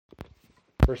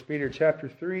1 Peter chapter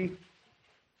 3.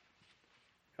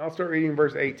 I'll start reading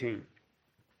verse 18.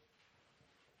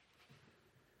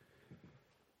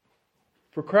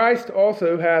 For Christ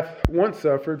also hath once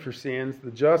suffered for sins,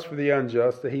 the just for the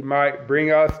unjust, that he might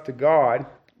bring us to God,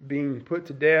 being put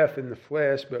to death in the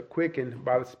flesh, but quickened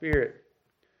by the Spirit.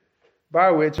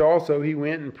 By which also he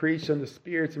went and preached unto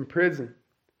spirits in prison,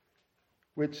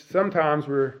 which sometimes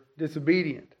were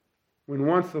disobedient, when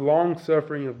once the long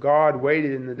suffering of God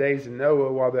waited in the days of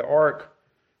Noah, while the ark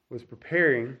was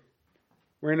preparing,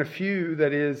 wherein a few,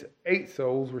 that is, 8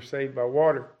 souls, were saved by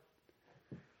water.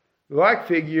 The like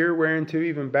figure whereunto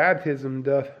even baptism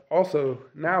doth also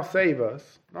now save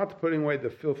us, not the putting away the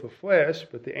filth of flesh,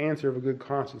 but the answer of a good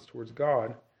conscience towards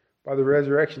God, by the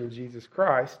resurrection of Jesus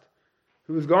Christ,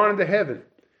 who is gone into heaven,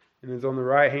 and is on the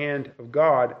right hand of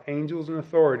God, angels and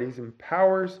authorities and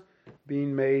powers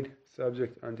being made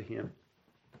subject unto him.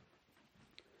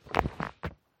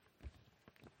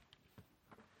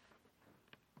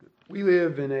 We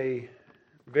live in a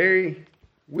very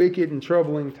wicked and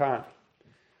troubling time.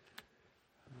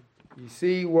 You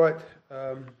see what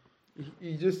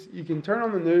you can turn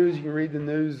on the news, you can read the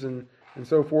news and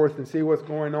so forth, and see what's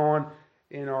going on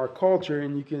in our culture,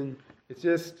 and it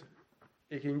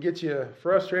can get you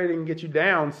frustrated and get you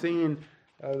down seeing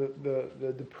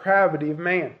the depravity of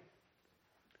man,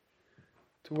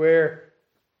 to where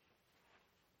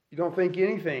you don't think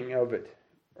anything of it,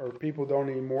 or people don't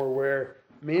anymore, where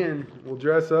men will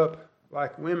dress up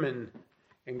like women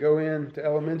and go into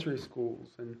elementary schools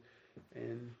and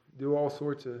do all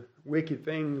sorts of wicked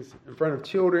things in front of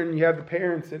children. You have the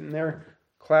parents sitting there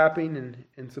clapping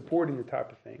and supporting the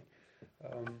type of thing.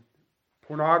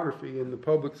 Pornography in the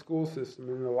public school system,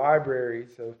 in the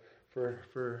libraries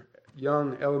for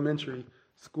young elementary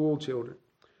school children.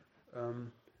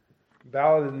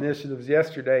 Ballot initiatives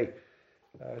yesterday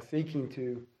seeking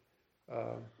to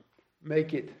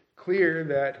make it clear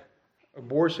that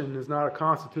abortion is not a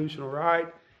constitutional right,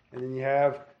 and then you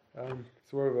have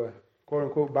sort of a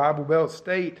quote-unquote Bible Belt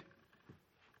state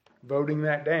voting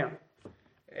that down.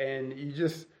 And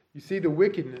you see the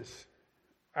wickedness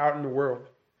out in the world.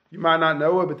 You might not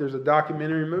know it, but there's a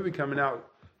documentary movie coming out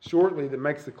shortly that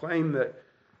makes the claim that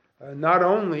not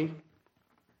only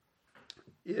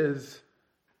is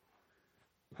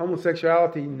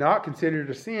homosexuality not considered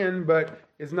a sin, but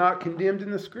it's not condemned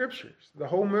in the scriptures. The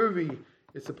whole movie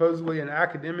is supposedly an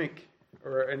academic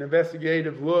or an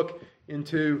investigative look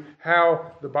into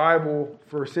how the Bible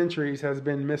for centuries has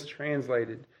been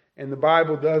mistranslated. And the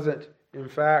Bible doesn't, in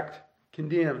fact,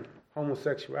 condemn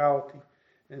homosexuality.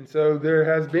 And so there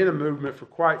has been a movement for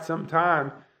quite some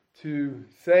time to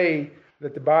say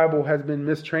that the Bible has been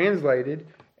mistranslated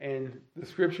and the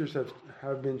scriptures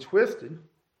have been twisted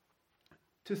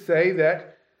to say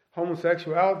that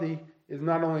homosexuality is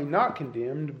not only not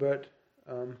condemned, but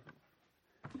the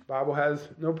Bible has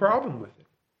no problem with it.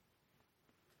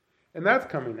 And that's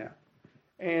coming out.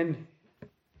 And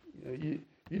you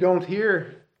don't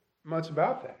hear much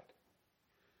about that.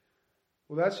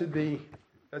 Well, that should be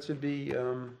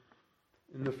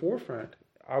in the forefront,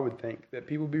 I would think, that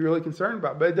people would be really concerned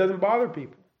about. But it doesn't bother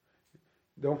people.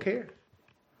 Don't care.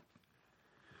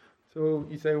 So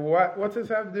you say, well, what's this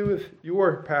have to do with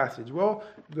your passage? Well,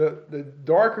 the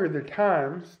darker the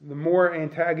times, the more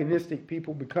antagonistic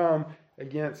people become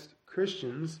against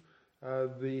Christians,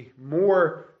 the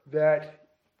more that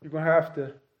you're going to have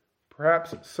to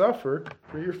perhaps suffer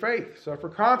for your faith, suffer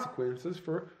consequences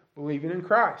for believing in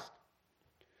Christ.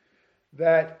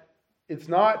 That it's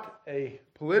not a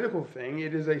political thing,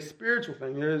 it is a spiritual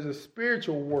thing. There is a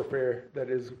spiritual warfare that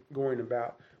is going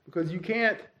about. Because you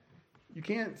can't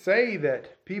say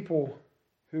that people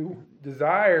who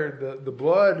desire the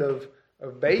blood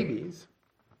of babies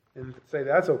and say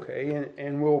that's okay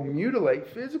and will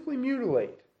physically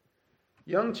mutilate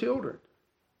young children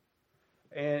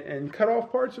and cut off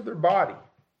parts of their body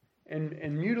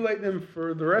and mutilate them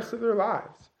for the rest of their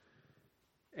lives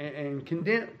and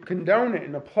condone it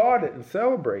and applaud it and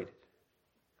celebrate it.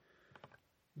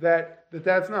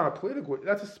 That's not a political,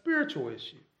 that's a spiritual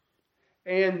issue.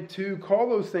 And to call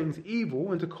those things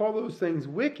evil and to call those things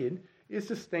wicked is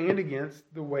to stand against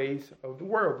the ways of the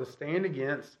world, to stand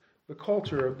against the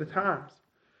culture of the times.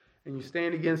 And you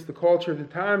stand against the culture of the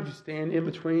times, you stand in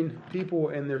between people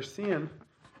and their sin,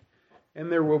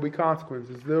 and there will be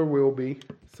consequences, there will be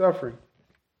suffering.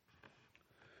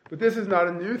 But this is not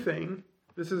a new thing.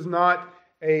 This is not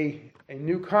a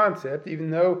new concept, even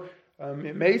though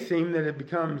it may seem that it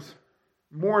becomes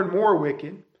more and more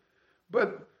wicked.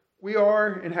 But we are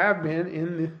and have been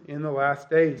in the last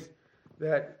days.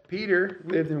 That Peter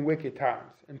lived in wicked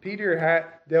times. And Peter had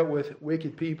dealt with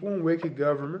wicked people and wicked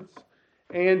governments.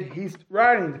 And he's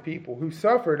writing to people who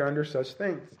suffered under such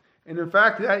things. And in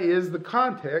fact, that is the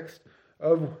context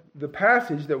of the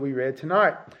passage that we read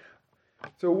tonight.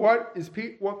 So what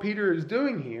Peter is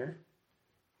doing here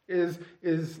is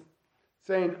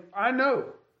saying, I know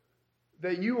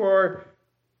that you are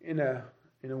in a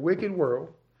wicked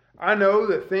world. I know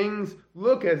that things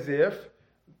look as if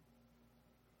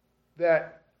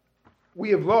that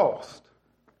we have lost,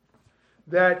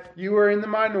 that you are in the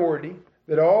minority,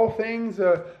 that all things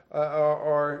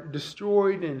are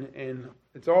destroyed and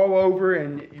it's all over,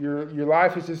 and your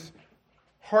life is just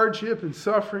hardship and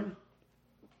suffering,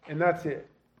 and that's it.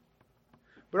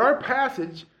 But our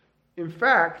passage, in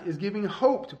fact, is giving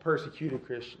hope to persecuted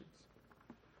Christians,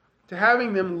 to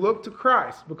having them look to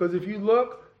Christ. Because if you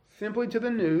look simply to the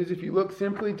news, if you look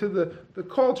simply to the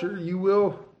culture, you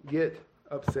will get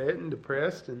upset and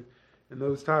depressed and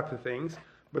those types of things.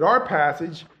 But our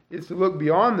passage is to look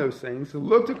beyond those things, to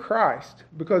look to Christ,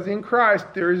 because in Christ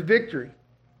there is victory.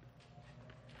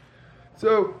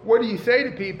 So what do you say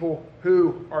to people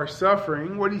who are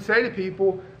suffering? What do you say to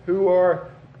people who are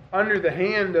under the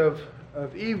hand of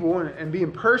evil and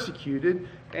being persecuted,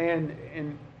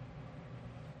 and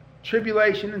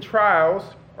tribulation and trials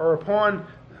are upon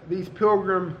these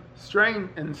pilgrim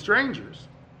strangers?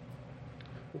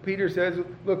 Well, Peter says,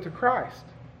 look to Christ.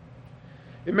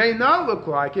 It may not look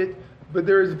like it, but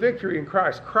there is victory in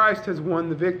Christ. Christ has won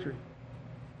the victory.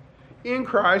 In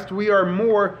Christ, we are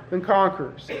more than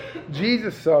conquerors.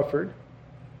 Jesus suffered.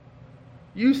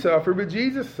 You suffered, but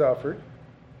Jesus suffered.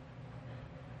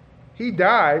 He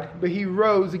died, but he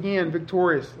rose again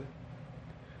victoriously.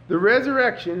 The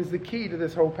resurrection is the key to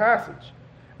this whole passage,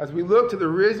 as we look to the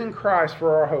risen Christ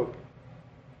for our hope.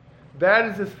 That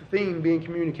is the theme being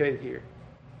communicated here.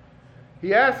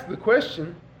 He asks the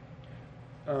question,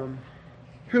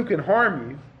 who can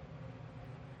harm you?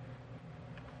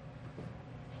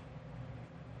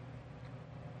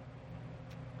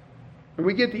 And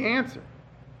we get the answer.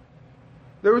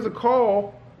 There was a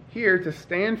call here to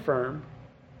stand firm,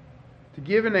 to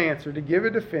give an answer, to give a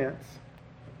defense,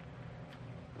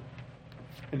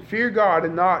 and fear God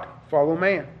and not follow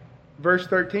man. Verse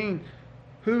 13,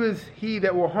 who is he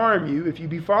that will harm you if you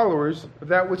be followers of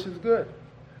that which is good?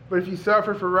 But if you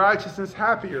suffer for righteousness,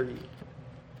 happy are ye.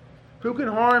 Who can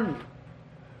harm you?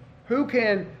 Who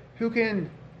can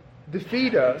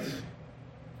defeat us?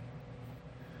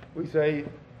 We say,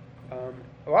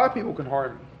 a lot of people can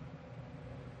harm me.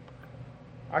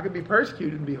 I could be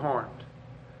persecuted and be harmed.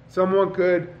 Someone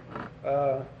could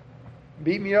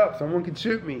beat me up. Someone could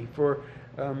shoot me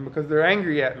because they're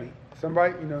angry at me.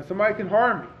 Somebody can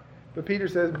harm me. But Peter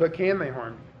says, but can they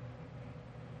harm you?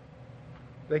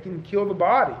 They can kill the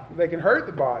body. They can hurt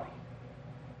the body.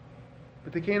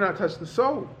 But they cannot touch the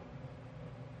soul.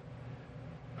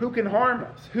 Who can harm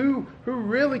us? Who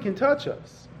really can touch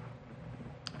us?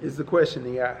 Is the question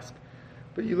he asked.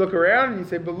 But you look around and you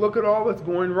say, but look at all that's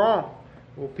going wrong.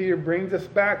 Well, Peter brings us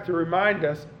back to remind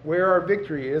us where our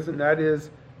victory is, and that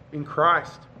is in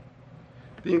Christ.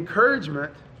 The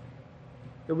encouragement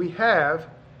that we have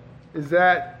is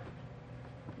that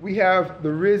we have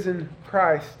the risen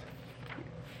Christ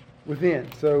within.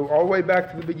 So all the way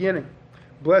back to the beginning.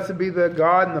 Blessed be the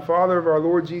God and the Father of our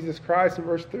Lord Jesus Christ, in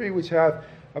verse 3, which hath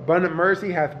abundant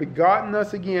mercy, hath begotten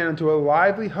us again unto a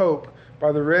lively hope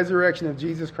by the resurrection of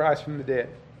Jesus Christ from the dead.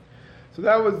 So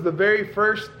that was the very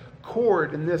first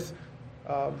chord in this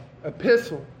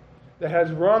epistle that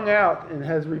has rung out and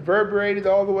has reverberated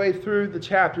all the way through the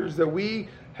chapters, that we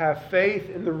have faith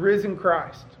in the risen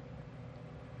Christ,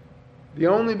 the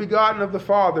only begotten of the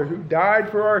Father, who died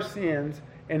for our sins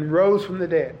and rose from the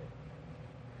dead.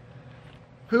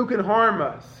 Who can harm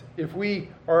us if we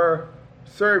are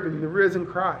serving the risen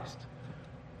Christ?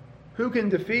 Who can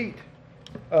defeat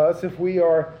us if we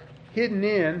are hidden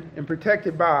in and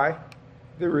protected by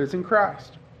the risen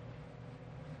Christ?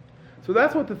 So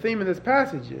that's what the theme of this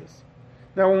passage is.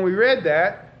 Now, when we read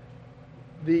that,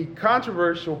 the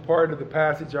controversial part of the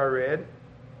passage I read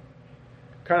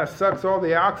kind of sucks all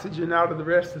the oxygen out of the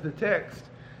rest of the text,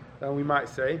 we might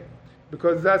say,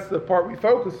 because that's the part we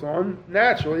focus on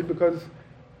naturally, because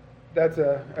that's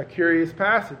a curious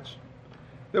passage.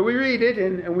 That we read it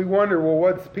and we wonder, well,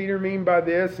 what's Peter mean by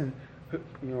this? And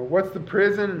what's the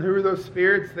prison, and who are those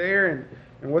spirits there,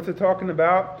 and what's it talking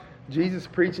about? Jesus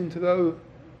preaching to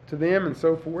them and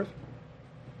so forth.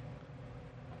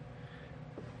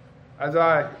 As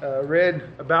I read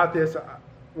about this,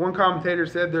 one commentator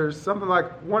said there's something like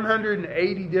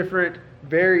 180 different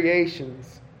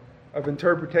variations of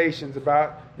interpretations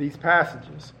about these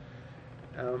passages.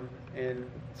 And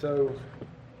so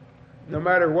no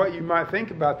matter what you might think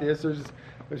about this, there's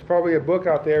there's probably a book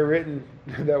out there written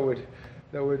that would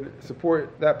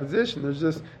support that position.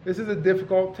 This is a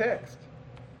difficult text.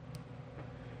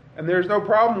 And there's no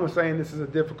problem with saying this is a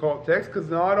difficult text, because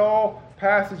not all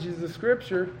passages of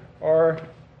Scripture are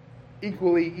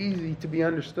equally easy to be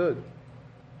understood.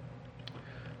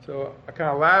 So I kind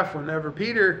of laugh whenever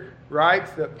Peter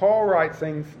writes that Paul writes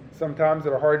things sometimes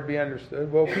that are hard to be understood.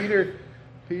 Well, Peter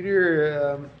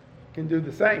can do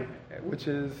the same, which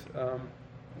is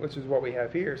what we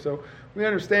have here. So we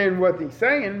understand what he's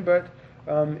saying, but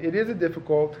it is a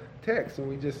difficult text, and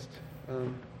we just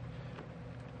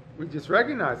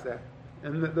recognize that.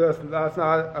 And that's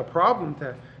not a problem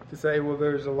to say, well,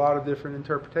 there's a lot of different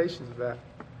interpretations of that.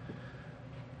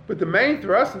 But the main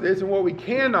thrust of this, and what we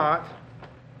cannot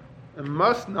and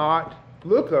must not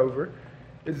look over,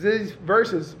 is these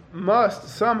verses must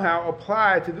somehow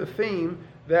apply to the theme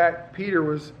that Peter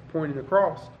was pointing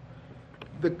across.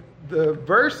 The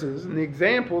verses and the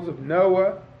examples of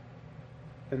Noah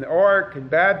and the ark and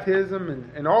baptism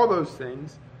and all those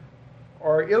things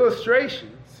are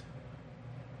illustrations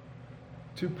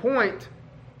to point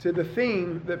to the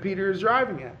theme that Peter is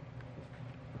driving at.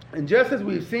 And just as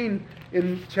we've seen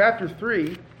in chapter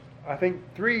 3, I think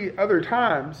 3 other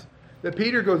times, that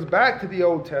Peter goes back to the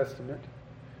Old Testament,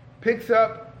 picks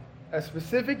up a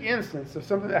specific instance of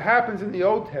something that happens in the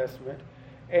Old Testament,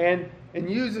 and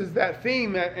uses that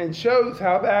theme and shows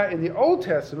how that in the Old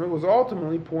Testament was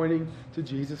ultimately pointing to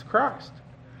Jesus Christ.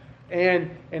 And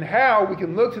how we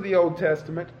can look to the Old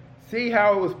Testament, see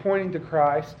how it was pointing to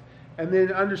Christ, and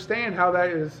then understand how that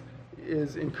is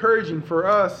encouraging for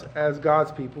us as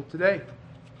God's people today.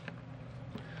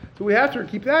 So we have to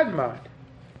keep that in mind.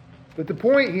 But the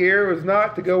point here was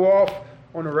not to go off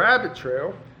on a rabbit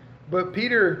trail, but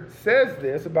Peter says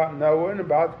this about Noah and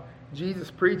about Jesus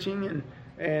preaching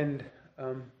and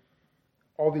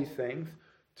all these things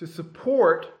to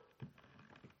support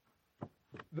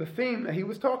the theme that he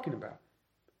was talking about.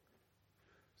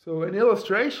 So an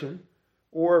illustration,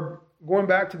 or going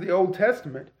back to the Old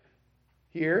Testament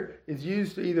here, is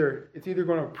used to it's either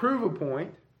going to prove a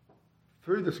point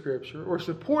through the Scripture or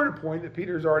support a point that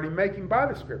Peter is already making by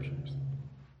the Scriptures.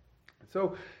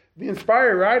 So the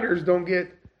inspired writers don't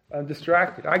get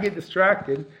distracted. I get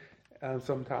distracted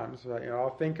sometimes.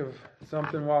 I'll think of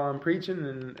something while I'm preaching,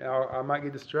 and I might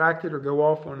get distracted or go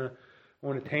off on a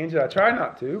tangent. I try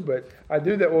not to, but I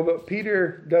do that. Well, look,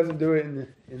 Peter doesn't do it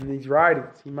in these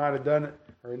writings. He might have done it,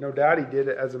 or no doubt he did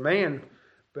it as a man,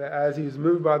 but as he was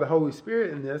moved by the Holy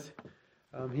Spirit in this,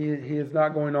 he is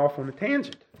not going off on a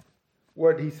tangent.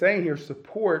 What he's saying here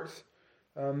supports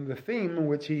the theme in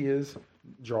which he is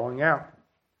drawing out.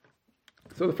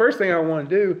 So the first thing I want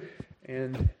to do,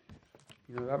 and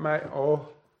that might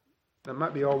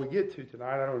be all we get to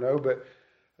tonight, I don't know, but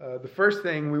the first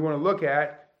thing we want to look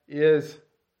at is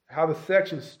how the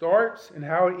section starts and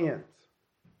how it ends.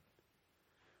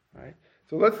 All right?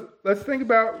 So let's think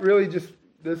about really just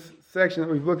this section that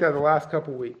we've looked at the last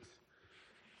couple weeks.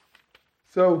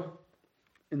 So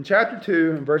in chapter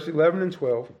 2, in verse 11 and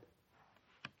 12,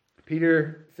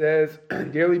 Peter says,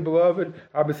 "Dearly beloved,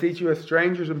 I beseech you as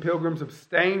strangers and pilgrims,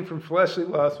 abstain from fleshly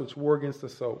lusts which war against the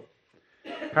soul.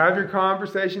 Have your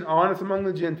conversation honest among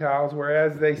the Gentiles,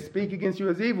 whereas they speak against you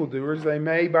as evildoers, they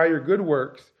may, by your good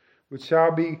works, which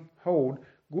shall behold,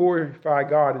 glorify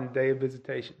God in the day of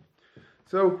visitation."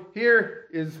 So here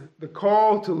is the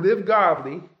call to live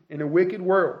godly in a wicked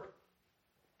world.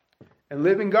 And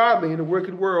living godly in a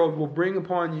wicked world will bring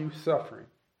upon you suffering.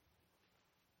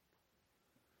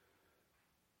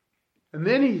 And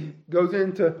then he goes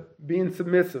into being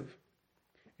submissive.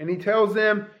 And he tells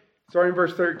them, starting in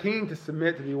verse 13, to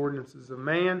submit to the ordinances of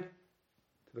man,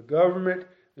 to the government.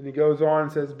 Then he goes on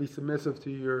and says, be submissive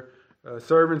to your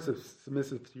servants,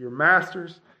 submissive to your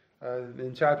masters.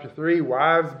 In chapter 3,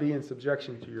 wives, be in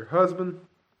subjection to your husband.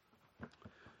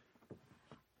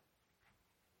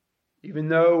 Even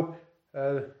though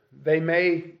they're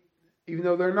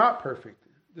not perfect,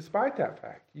 despite that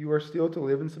fact, you are still to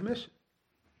live in submission.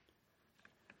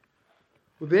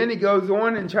 Well, then he goes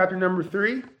on in chapter number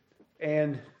 3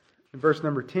 and in verse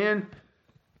number 10,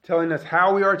 telling us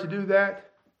how we are to do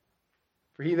that.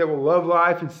 For he that will love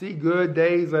life and see good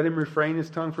days, let him refrain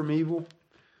his tongue from evil.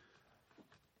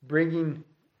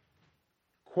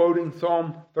 Quoting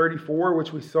Psalm 34,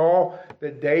 which we saw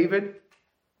that David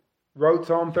wrote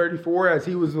Psalm 34 as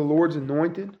he was the Lord's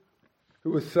anointed, who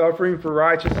was suffering for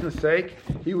righteousness' sake.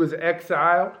 He was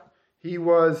exiled. He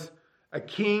was a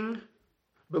king,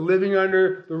 but living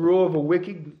under the rule of a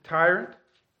wicked tyrant.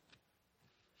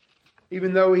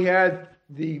 Even though he had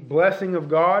the blessing of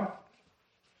God,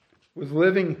 was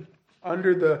living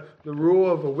under the rule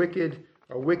of a wicked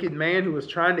a wicked man who was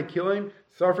trying to kill him,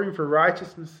 suffering for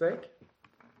righteousness' sake.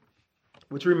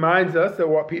 Which reminds us that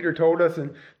what Peter told us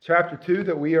in chapter 2,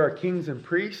 that we are kings and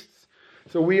priests.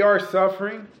 So we are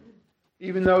suffering,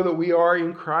 even though that we are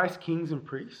in Christ kings and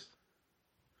priests.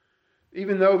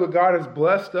 Even though that God has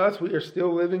blessed us, we are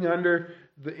still living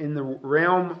in the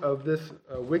realm of this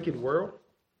wicked world.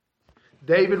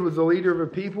 David was the leader of a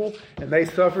people, and they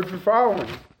suffered for following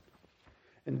him.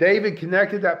 And David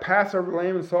connected that Passover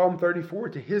lamb in Psalm 34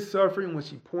 to his suffering, which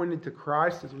he pointed to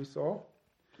Christ, as we saw.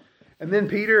 And then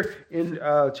Peter in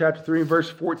chapter 3 and verse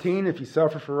 14, if you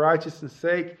suffer for righteousness'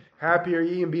 sake, happy are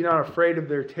ye, and be not afraid of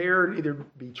their terror, neither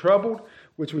be troubled,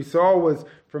 which we saw was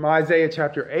from Isaiah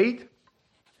chapter 8,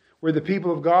 where the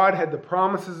people of God had the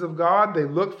promises of God. They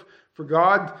looked for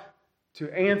God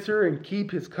to answer and keep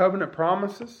his covenant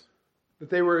promises, that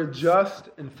they were a just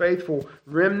and faithful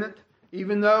remnant,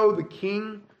 even though the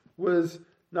king was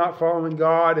not following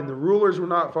God, and the rulers were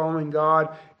not following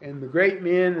God, and the great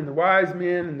men and the wise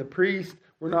men and the priests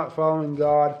were not following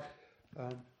God.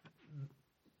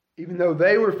 Even though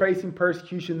they were facing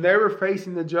persecution, they were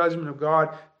facing the judgment of God,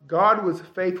 God was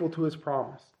faithful to his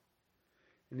promise.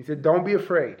 And he said, don't be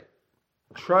afraid.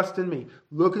 Trust in me.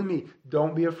 Look at me.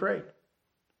 Don't be afraid.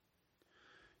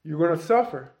 You're going to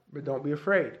suffer, but don't be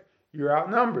afraid. You're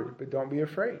outnumbered, but don't be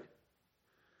afraid.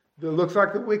 It looks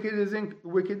like the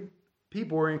wicked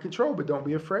people are in control, but don't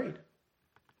be afraid.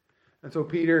 And so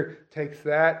Peter takes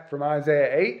that from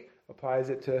Isaiah 8, applies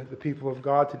it to the people of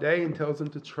God today, and tells them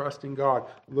to trust in God.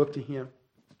 Look to him.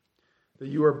 That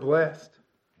you are blessed.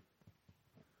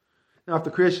 Now, if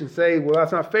the Christians say, well,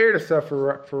 that's not fair to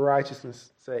suffer for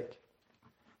righteousness' sake,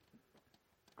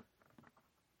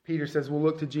 Peter says, well,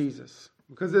 look to Jesus.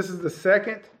 Because this is the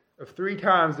second of 3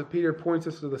 times that Peter points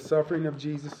us to the suffering of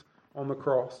Jesus on the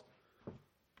cross.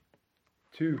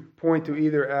 To point to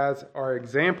either as our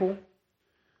example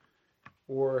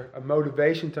or a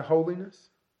motivation to holiness.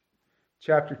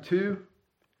 Chapter 2,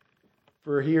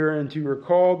 for hereunto we're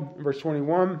called, verse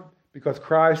 21, because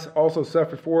Christ also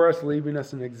suffered for us, leaving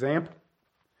us an example.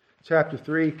 Chapter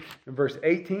 3 and verse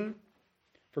 18,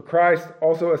 for Christ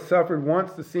also has suffered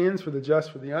once the sins for the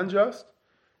just for the unjust.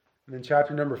 And then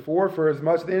chapter number 4, for as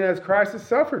much then as Christ has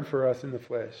suffered for us in the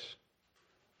flesh,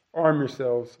 arm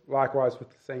yourselves likewise with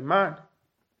the same mind.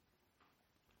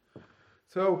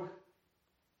 So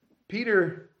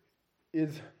Peter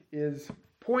is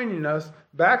pointing us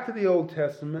back to the Old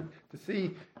Testament to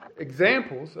see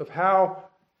examples of how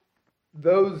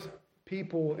those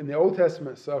people in the Old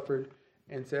Testament suffered,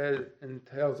 and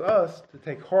tells us to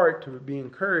take heart, to be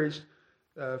encouraged,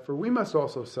 for we must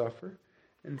also suffer.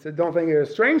 And said, don't think it a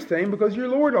strange thing, because your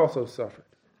Lord also suffered.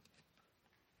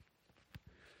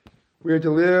 We are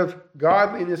to live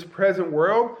godly in this present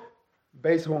world,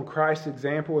 based on Christ's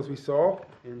example, as we saw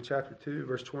in chapter 2,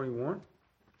 verse 21.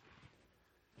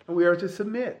 And we are to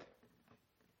submit.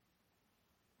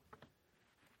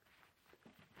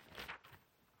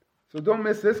 So don't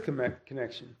miss this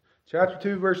connection. Chapter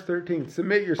 2, verse 13.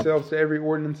 Submit yourselves to every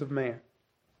ordinance of man.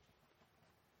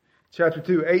 Chapter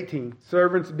 2, 18.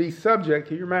 Servants, be subject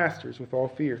to your masters with all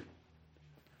fear.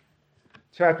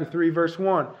 Chapter 3, verse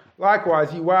 1.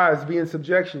 Likewise, ye wives, be in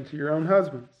subjection to your own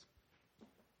husbands.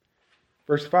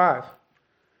 Verse 5.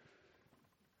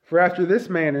 For after this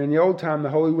manner in the old time the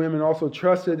holy women also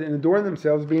trusted and adorned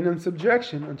themselves, being in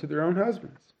subjection unto their own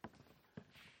husbands.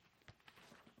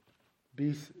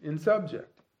 Be in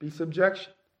subject. Be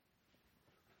subjection.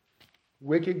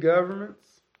 Wicked governments.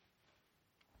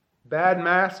 Bad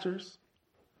masters.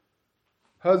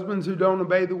 Husbands who don't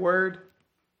obey the word.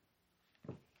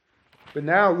 But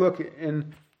now look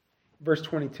in verse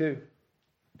 22.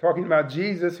 Talking about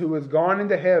Jesus, who has gone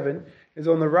into heaven, is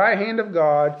on the right hand of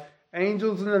God,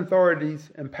 angels and authorities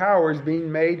and powers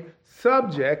being made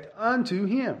subject unto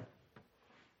him.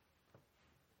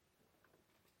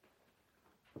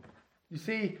 You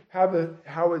see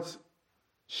how it's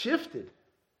shifted.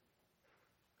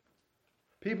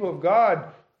 People of God,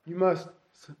 you must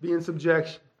be in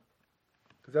subjection,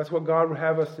 because that's what God would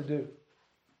have us to do.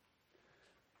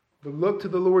 But look to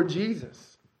the Lord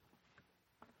Jesus,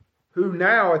 who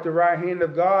now at the right hand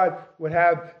of God would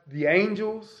have the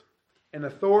angels and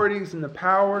authorities and the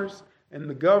powers and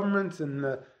the governments and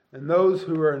those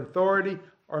who are in authority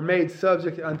are made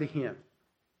subject unto him.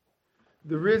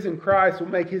 The risen Christ will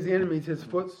make his enemies his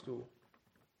footstool.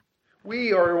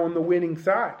 We are on the winning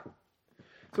side.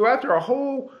 So after a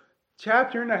whole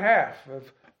chapter and a half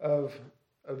of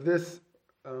this,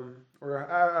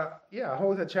 a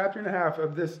whole chapter and a half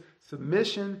of this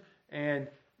submission and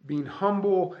being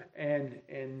humble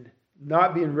and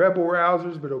not being rebel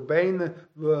rousers, but obeying the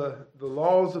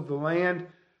laws of the land,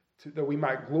 that we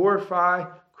might glorify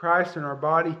Christ in our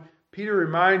body, Peter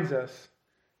reminds us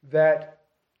that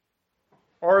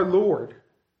our Lord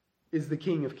is the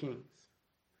King of Kings.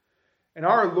 And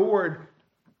our Lord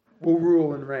will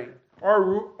rule and reign.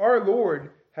 Our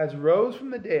Lord has rose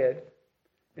from the dead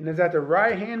and is at the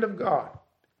right hand of God.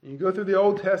 And you go through the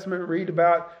Old Testament and read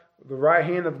about the right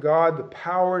hand of God, the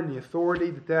power and the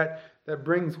authority that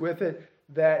brings with it,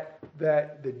 that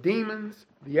the demons,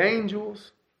 the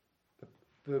angels,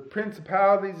 the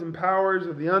principalities and powers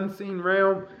of the unseen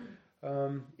realm,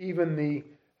 even the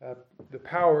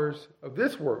powers of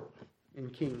this world in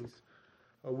kings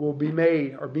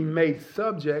are being made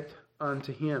subject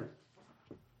unto him.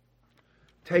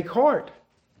 Take heart.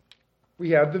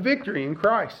 We have the victory in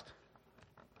Christ.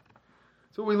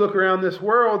 So we look around this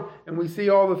world and we see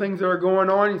all the things that are going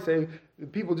on. You say the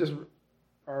people just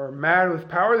are mad with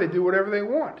power. They do whatever they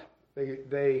want.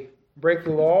 They break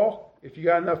the law. If you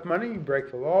got enough money, you break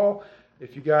the law.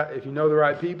 If you know the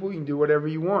right people, you can do whatever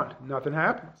you want. Nothing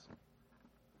happens.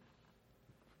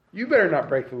 You better not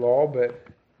break the law, but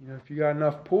if you got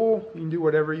enough pull, you can do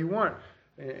whatever you want.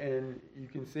 And you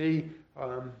can see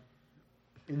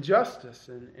injustice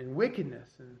and wickedness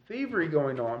and thievery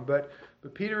going on. But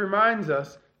Peter reminds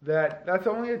us that that's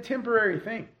only a temporary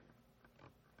thing.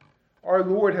 Our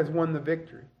Lord has won the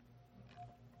victory.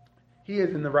 He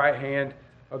is in the right hand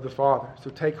of the Father. So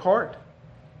take heart.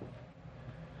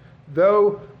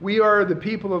 Though we are the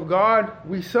people of God,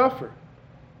 we suffer.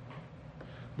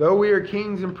 Though we are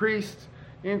kings and priests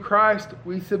in Christ,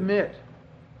 we submit.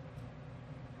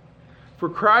 For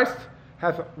Christ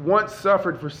hath once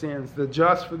suffered for sins, the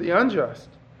just for the unjust,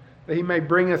 that he may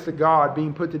bring us to God,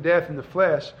 being put to death in the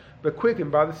flesh, but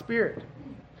quickened by the Spirit.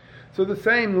 So the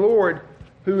same Lord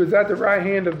who is at the right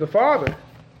hand of the Father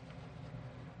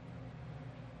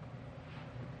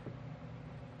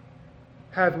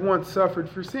hath once suffered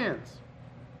for sins.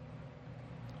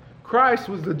 Christ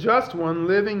was the just one,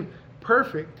 living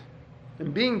perfect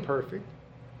and being perfect.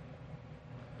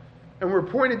 And we're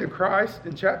pointed to Christ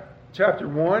in chapter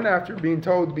 1, after being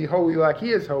told to be holy like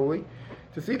he is holy,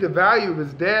 to see the value of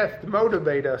his death to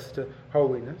motivate us to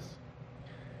holiness,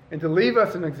 and to leave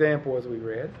us an example as we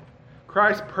read.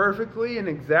 Christ perfectly and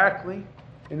exactly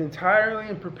and entirely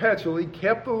and perpetually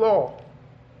kept the law.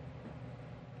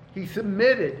 He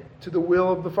submitted to the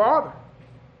will of the Father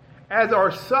as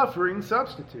our suffering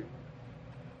substitute.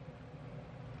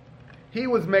 He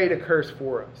was made a curse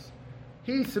for us.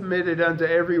 He submitted unto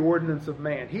every ordinance of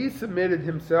man. He submitted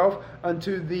himself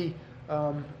unto the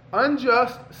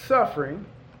unjust suffering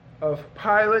of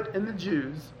Pilate and the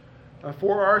Jews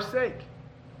for our sake.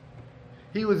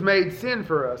 He was made sin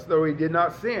for us, though he did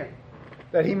not sin,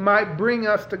 that he might bring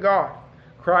us to God.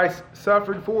 Christ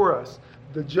suffered for us,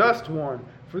 the just one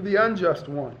for the unjust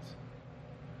ones.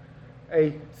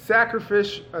 A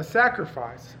sacrifice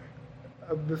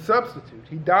of the substitute.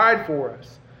 He died for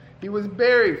us. He was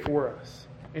buried for us.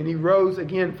 And he rose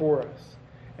again for us.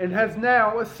 And has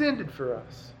now ascended for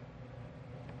us.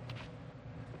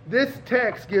 This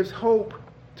text gives hope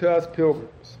to us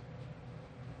pilgrims.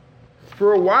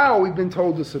 For a while we've been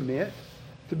told to submit,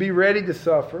 to be ready to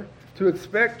suffer, to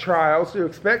expect trials, to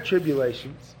expect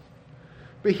tribulations.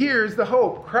 But here's the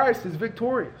hope. Christ is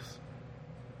victorious.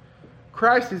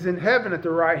 Christ is in heaven at the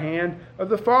right hand of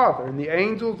the Father, and the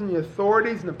angels and the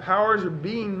authorities and the powers are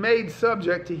being made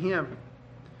subject to him.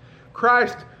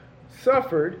 Christ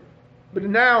suffered, but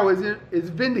now is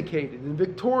vindicated and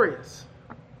victorious.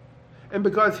 And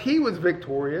because he was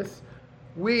victorious,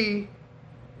 we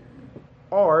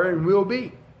are and will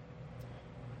be.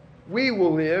 We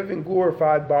will live in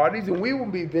glorified bodies, and we will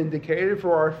be vindicated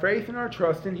for our faith and our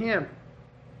trust in him.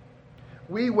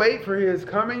 We wait for his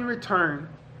coming return,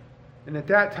 and at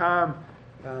that time,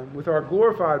 with our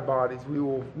glorified bodies, we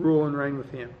will rule and reign with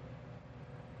him.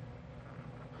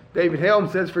 David Helm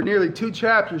says, for nearly 2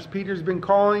 chapters, Peter's been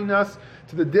calling us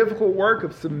to the difficult work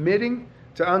of submitting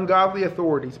to ungodly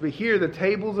authorities. But here the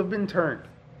tables have been turned.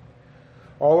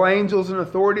 All angels and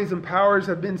authorities and powers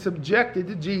have been subjected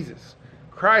to Jesus.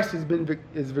 Christ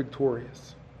is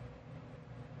victorious.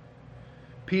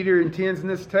 Peter intends in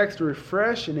this text to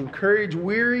refresh and encourage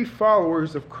weary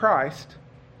followers of Christ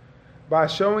by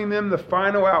showing them the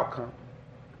final outcome.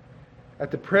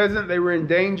 At the present, they were in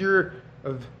danger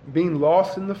of being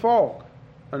lost in the fog,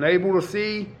 unable to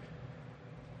see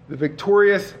the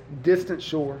victorious distant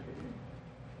shore.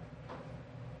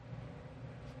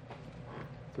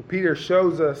 So Peter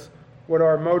shows us what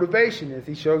our motivation is.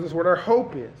 He shows us what our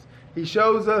hope is. He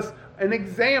shows us an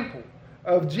example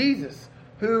of Jesus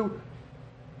who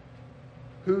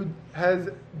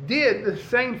did the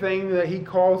same thing that he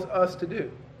calls us to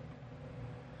do.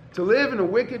 to live in a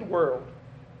wicked world,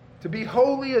 to be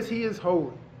holy as he is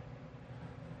holy,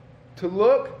 to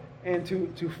look and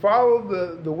to follow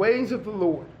the ways of the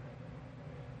Lord,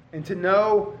 and to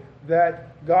know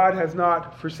that God has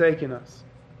not forsaken us.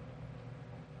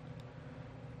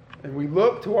 And we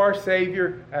look to our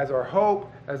Savior as our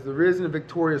hope, as the risen and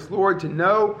victorious Lord, to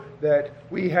know that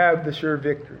we have the sure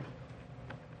victory.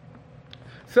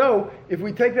 So, if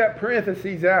we take that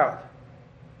parentheses out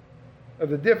of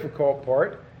the difficult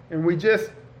part, and we just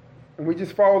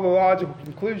follow the logical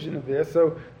conclusion of this,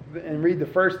 and read the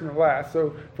first and the last.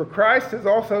 So, for Christ has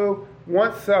also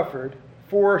once suffered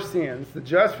for sins, the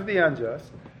just for the unjust,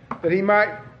 that he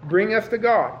might bring us to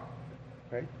God.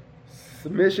 Right?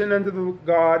 Submission unto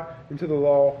God and to the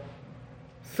law,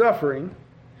 suffering,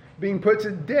 being put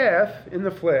to death in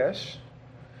the flesh,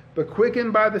 but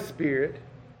quickened by the Spirit.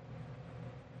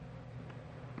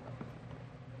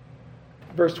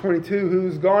 Verse 22,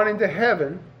 who's gone into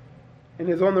heaven and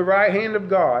is on the right hand of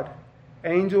God,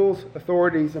 angels,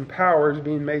 authorities, and powers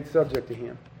being made subject to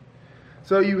him.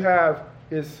 So you have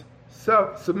his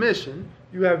submission,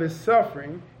 you have his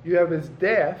suffering, you have his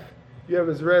death, you have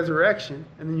his resurrection,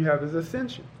 and then you have his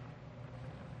ascension.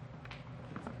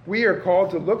 We are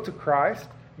called to look to Christ.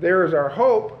 There is our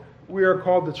hope. We are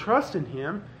called to trust in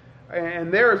him.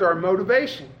 And there is our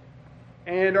motivation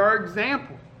and our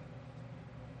example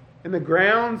and the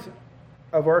grounds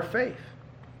of our faith.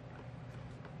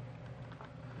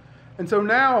 And so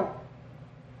now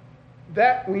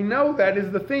that we know that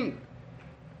is the theme.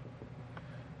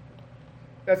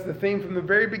 That's the theme from the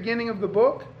very beginning of the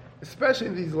book, especially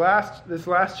this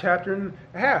last chapter and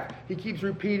a half. He keeps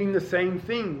repeating the same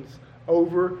themes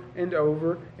over and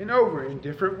over and over in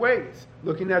different ways,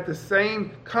 looking at the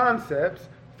same concepts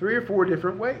 3 or 4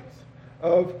 different ways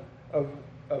of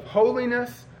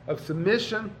holiness, of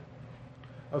submission,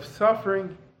 of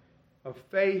suffering, of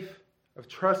faith, of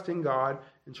trusting God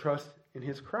and trust in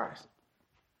his Christ.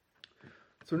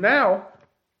 So now,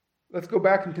 let's go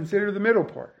back and consider the middle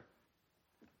part.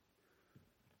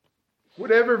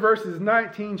 Whatever verses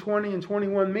 19, 20, and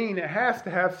 21 mean, it has to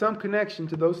have some connection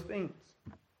to those themes.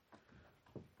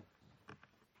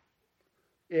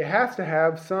 It has to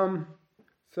have some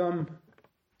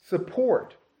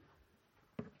support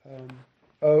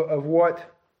of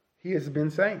what he has been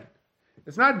saying.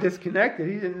 It's not disconnected.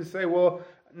 He didn't say, well,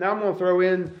 now I'm going to throw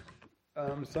in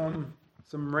some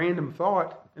random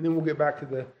thought, and then we'll get back to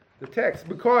the text.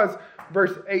 Because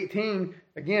verse 18,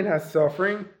 again, has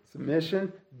suffering,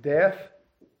 submission, death.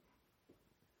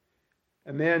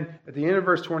 And then at the end of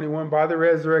verse 21, by the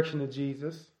resurrection of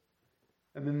Jesus,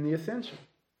 and then the ascension.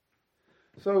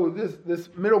 So this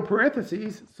middle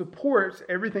parentheses supports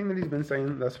everything that he's been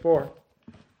saying thus far.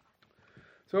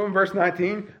 So in verse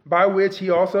 19, by which he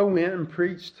also went and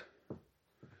preached,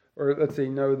 or let's see,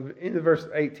 no, in the verse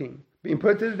 18, being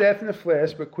put to death in the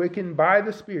flesh, but quickened by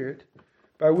the Spirit,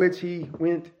 by which he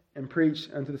went and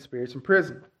preached unto the spirits in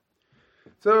prison.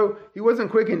 So he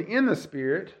wasn't quickened in the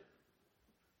Spirit,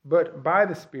 but by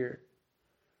the Spirit.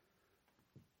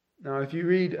 Now, if you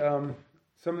read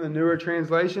some of the newer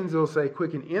translations, it'll say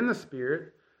quickened in the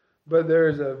Spirit, but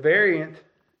there's a variant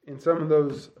in some of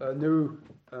those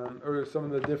or some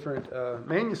of the different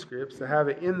manuscripts that have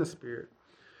it in the Spirit.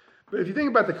 But if you think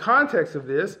about the context of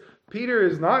this, Peter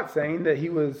is not saying that he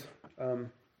was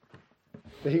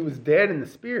dead in the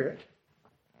Spirit,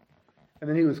 and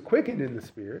then he was quickened in the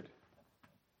Spirit,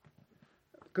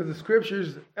 because the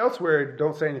Scriptures elsewhere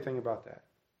don't say anything about that.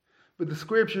 But the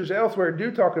Scriptures elsewhere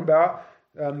do talk about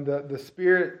the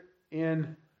Spirit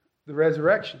in the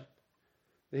resurrection.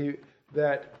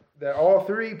 That all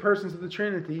 3 persons of the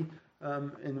Trinity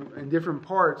in different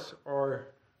parts are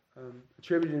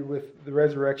attributed with the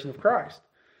resurrection of Christ.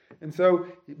 And so,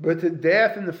 but to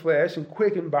death in the flesh and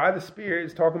quickened by the Spirit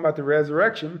is talking about the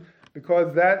resurrection,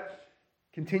 because that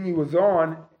continues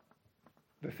on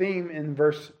the theme in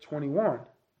verse 21,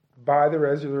 by the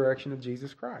resurrection of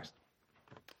Jesus Christ.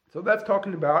 So that's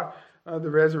talking about the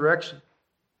resurrection.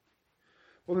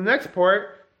 Well, the next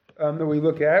part that we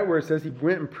look at, where it says he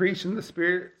went and preached in the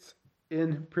spirits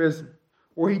in prison,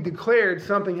 or he declared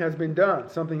something has been done,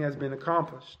 something has been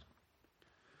accomplished.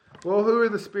 Well, who are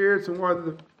the spirits and what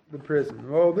are the prison?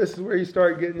 Well, this is where you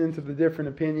start getting into the different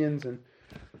opinions, and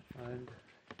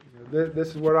this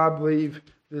is what I believe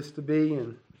this to be,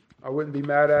 and I wouldn't be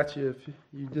mad at you if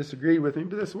you disagree with me,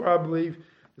 but this is what I believe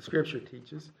the Scripture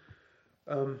teaches.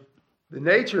 The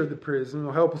nature of the prison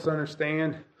will help us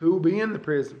understand who will be in the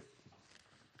prison.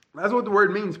 That's what the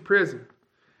word means, prison.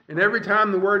 And every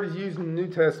time the word is used in the New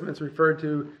Testament, it's referred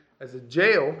to as a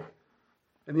jail.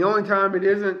 And the only time it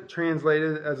isn't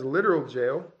translated as a literal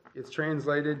jail, it's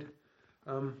translated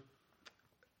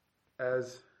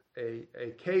as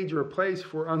a cage or a place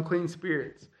for unclean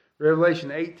spirits. Revelation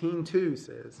 18:2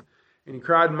 says, "And he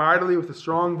cried mightily with a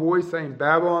strong voice, saying,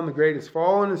 Babylon the great is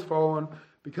fallen,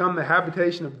 become the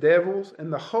habitation of devils,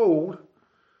 and the hold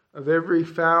of every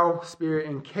foul spirit,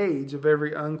 and cage of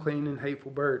every unclean and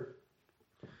hateful bird."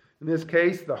 In this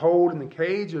case, the hold and the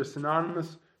cage are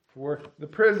synonymous for the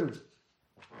prison.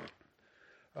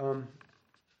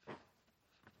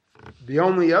 The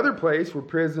only other place where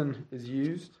prison is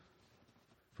used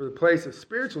for the place of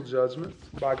spiritual judgment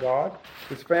by God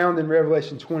is found in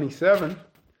Revelation 27,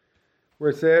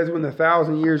 where it says, "When the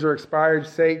 1,000 years are expired,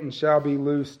 Satan shall be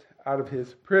loosed out of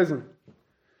his prison."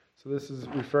 So this is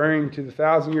referring to the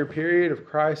 1,000-year period of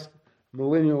Christ's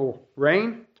millennial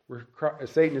reign, where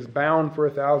Satan is bound for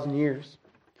 1,000 years.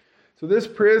 So this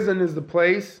prison is the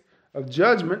place of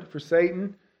judgment for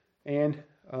Satan and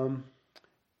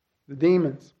the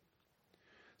demons.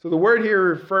 So the word here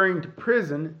referring to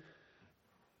prison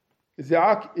is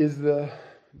the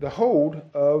hold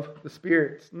of the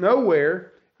spirits.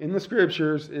 Nowhere in the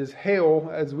Scriptures is hell,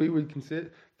 as we would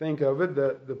think of it,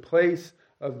 the place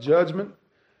of judgment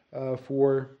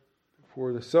for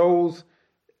the souls,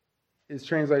 is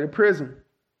translated prison.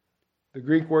 The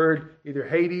Greek word, either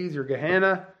Hades or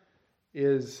Gehenna,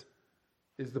 is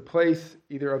the place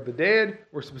either of the dead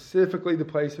or specifically the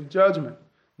place of judgment.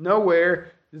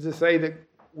 Nowhere does it say that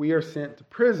we are sent to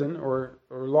prison or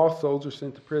lost souls are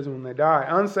sent to prison when they die.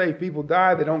 Unsaved people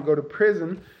die, they don't go to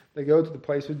prison, they go to the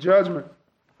place of judgment.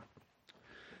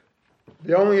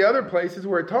 The only other places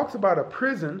where it talks about a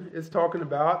prison is talking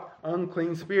about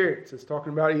unclean spirits. It's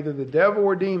talking about either the devil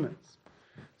or demons.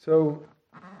 So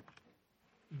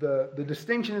the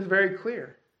distinction is very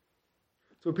clear.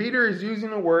 So Peter is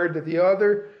using a word that the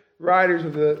other writers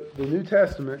of the New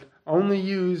Testament only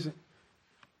use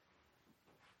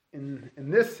in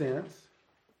this sense,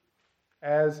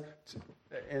 as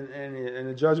in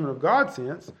a judgment of God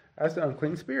sense, as to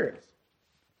unclean spirits.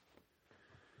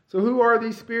 So who are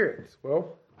these spirits?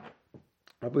 Well,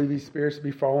 I believe these spirits to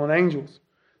be fallen angels.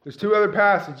 There's two other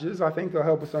passages I think they'll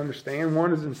help us understand.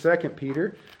 One is in 2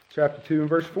 Peter chapter 2 and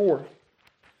verse 4.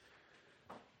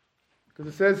 Because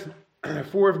it says,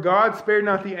 "For if God spared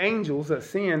not the angels that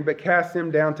sinned, but cast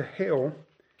them down to hell,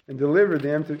 and delivered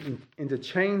them into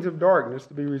chains of darkness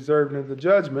to be reserved unto the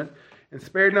judgment, and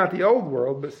spared not the old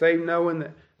world, but saved Noah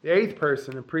and the eighth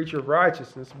person, a preacher of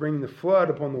righteousness, bringing the flood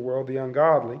upon the world, the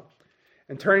ungodly,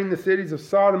 and turning the cities of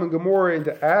Sodom and Gomorrah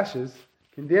into ashes,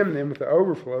 condemned them with the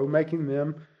overflow, making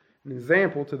them an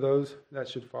example to those that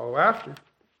should follow after."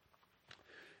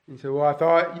 And so, well, I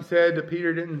thought you said that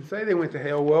Peter didn't say they went to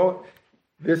hell. Well,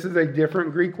 this is a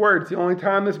different Greek word. It's the only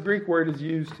time this Greek word is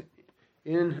used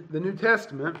in the New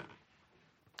Testament.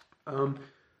 And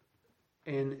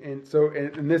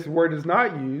this word is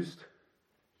not used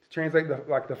to translate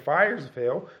like the fires of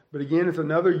hell. But again, it's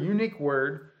another unique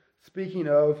word speaking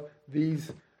of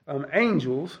these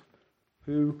angels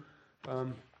who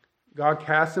God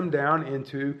cast them down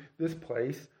into this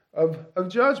place of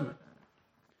judgment.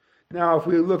 Now, if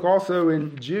we look also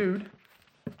in Jude,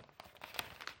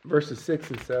 verses 6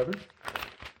 and 7,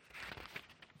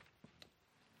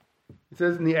 it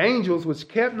says, "And the angels which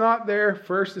kept not their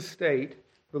first estate,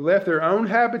 but left their own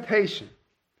habitation,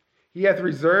 he hath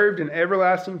reserved in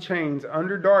everlasting chains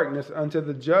under darkness unto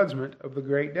the judgment of the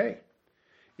great day.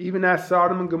 Even as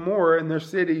Sodom and Gomorrah and their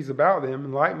cities about them,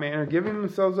 in like manner, giving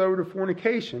themselves over to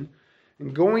fornication,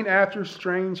 and going after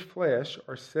strange flesh,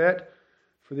 are set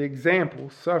for the example,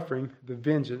 suffering the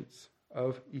vengeance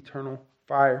of eternal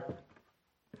fire."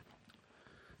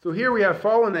 So here we have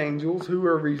fallen angels who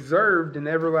are reserved in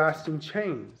everlasting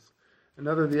chains.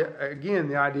 Again,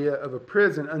 the idea of a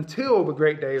prison until the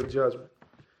great day of judgment.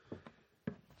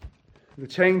 The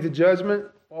chains of judgment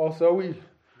also,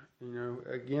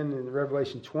 again in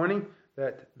Revelation 20,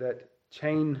 that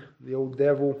chain the old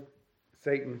devil,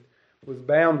 Satan, was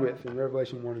bound with in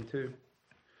Revelation 1 and 2.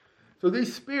 So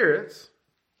these spirits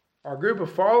are a group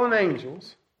of fallen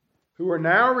angels who are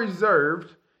now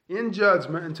reserved in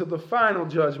judgment until the final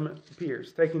judgment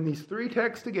appears. Taking these three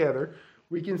texts together,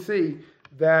 we can see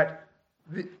that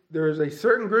there is a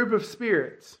certain group of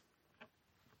spirits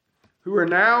who are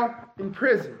now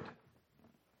imprisoned.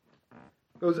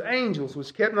 Those angels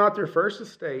which kept not their first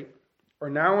estate are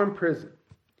now in prison.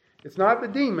 It's not the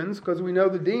demons, because we know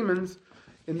the demons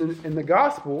in the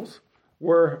Gospels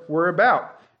were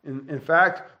about. In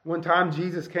fact, one time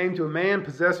Jesus came to a man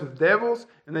possessed with devils,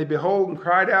 and they behold and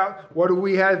cried out, "What do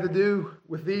we have to do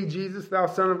with thee, Jesus, thou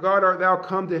Son of God? Art thou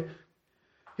come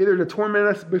hither to torment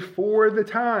us before the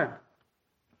time?"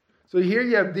 So here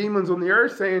you have demons on the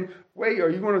earth saying, wait, are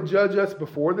you going to judge us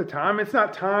before the time? It's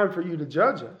not time for you to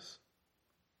judge us.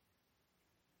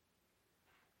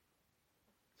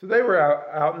 So they were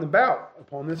out and about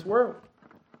upon this world.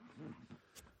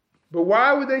 But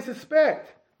why would they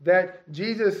suspect that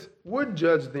Jesus would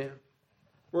judge them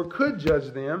or could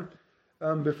judge them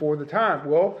before the time?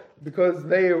 Well, because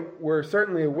they were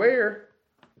certainly aware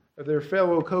of their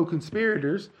fellow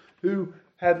co-conspirators who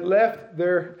had left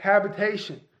their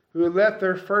habitation, who had left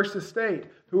their first estate,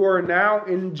 who are now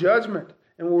in judgment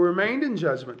and will remain in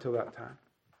judgment till that time.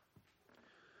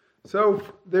 So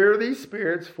there are these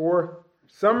spirits, for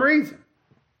some reason,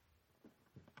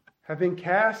 have been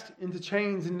cast into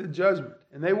chains into judgment.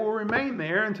 And they will remain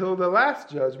there until the last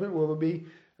judgment will be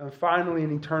finally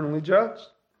and eternally judged.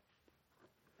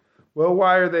 Well,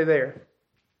 why are they there?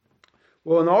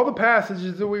 Well, in all the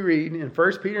passages that we read in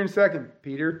 1 Peter and 2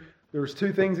 Peter, there was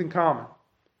two things in common.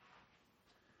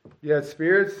 You had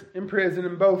spirits in prison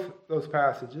in both those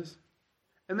passages.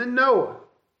 And then Noah.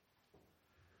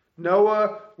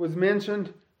 Noah was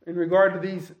mentioned in regard to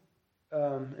these,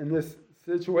 in this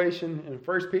situation in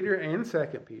 1 Peter and 2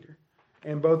 Peter.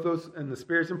 And both those, and the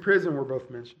spirits in prison were both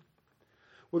mentioned.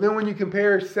 Well, then when you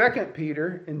compare 2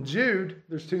 Peter and Jude,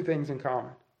 there's two things in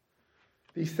common.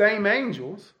 These same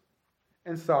angels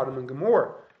and Sodom and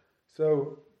Gomorrah.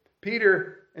 So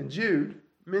Peter and Jude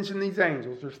mention these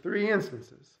angels. There's three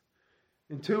instances.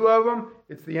 In two of them,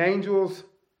 it's the angels,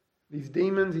 these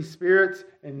demons, these spirits,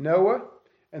 and Noah.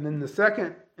 And then the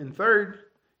second and third,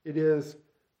 it is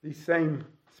these same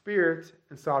spirits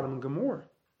in Sodom and Gomorrah.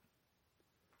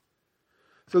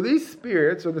 So these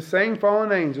spirits are the same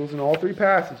fallen angels in all three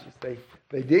passages.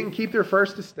 They didn't keep their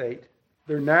first estate.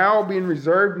 They're now being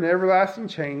reserved in everlasting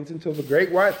chains until the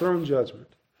great white throne judgment.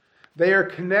 They are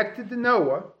connected to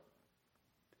Noah,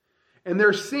 and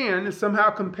their sin is somehow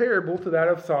comparable to that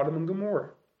of Sodom and Gomorrah.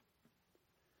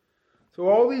 So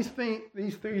all these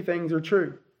three things are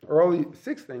true, or all these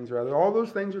six things rather. All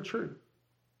those things are true.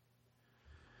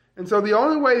 And so the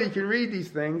only way that you can read these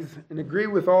things and agree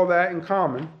with all that in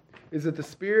common is that the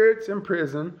spirits in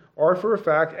prison are for a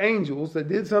fact angels that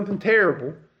did something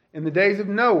terrible in the days of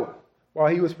Noah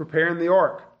while he was preparing the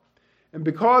ark. And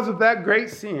because of that great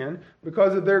sin,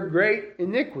 because of their great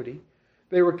iniquity,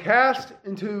 they were cast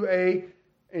into a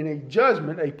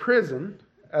judgment, a prison,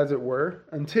 as it were,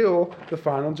 until the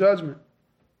final judgment.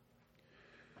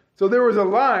 So there was a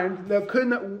line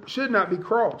that should not be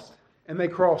crossed, and they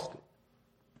crossed it.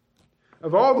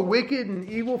 Of all the wicked and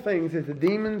evil things that the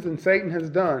demons and Satan has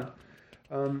done,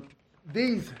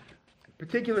 these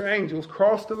particular angels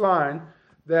crossed a line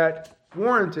that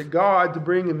warranted God to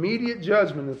bring immediate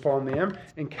judgment upon them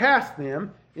and cast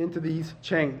them into these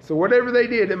chains. So whatever they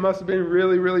did, it must have been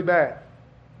really, really bad.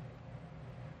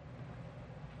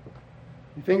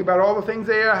 You think about all the things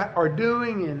they are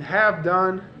doing and have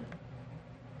done.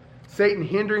 Satan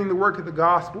hindering the work of the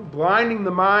gospel, blinding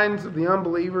the minds of the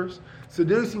unbelievers,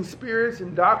 seducing spirits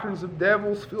and doctrines of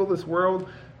devils fill this world,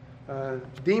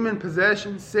 demon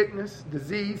possession, sickness,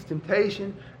 disease,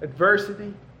 temptation,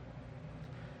 adversity,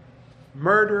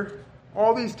 murder,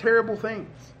 all these terrible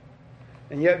things.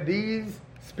 And yet these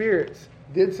spirits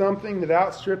did something that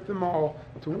outstripped them all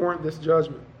to warrant this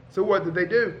judgment. So what did they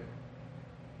do?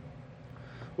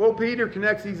 Well, Peter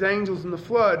connects these angels in the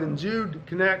flood, and Jude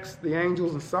connects the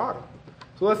angels in Sodom.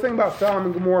 So let's think about Sodom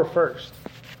and Gomorrah first.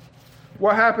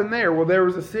 What happened there? Well, there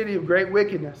was a city of great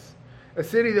wickedness. A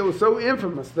city that was so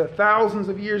infamous that thousands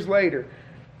of years later,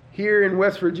 here in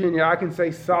West Virginia, I can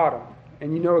say Sodom.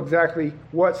 And you know exactly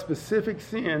what specific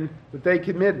sin that they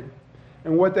committed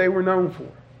and what they were known for.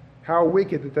 How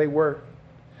wicked that they were.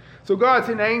 So God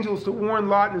sent angels to warn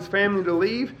Lot and his family to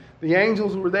leave. The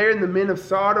angels were there, and the men of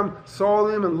Sodom saw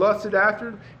them and lusted after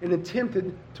them and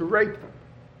attempted to rape them.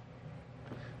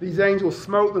 These angels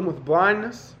smote them with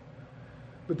blindness.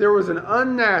 But there was an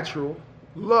unnatural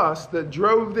lust that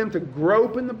drove them to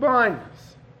grope in the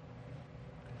blindness.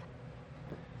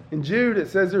 In Jude, it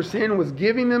says their sin was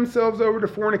giving themselves over to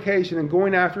fornication and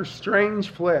going after strange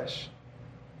flesh.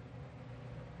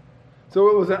 So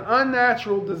it was an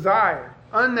unnatural desire,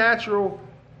 unnatural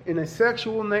in a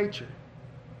sexual nature.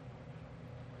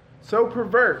 So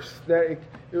perverse that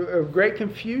of great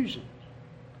confusion.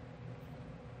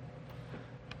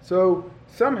 So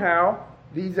somehow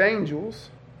these angels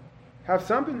have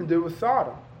something to do with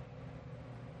Sodom.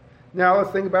 Now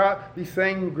let's think about the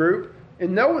same group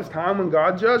in Noah's time when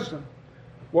God judged them.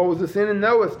 What was the sin in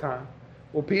Noah's time?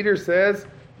 Well, Peter says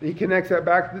he connects that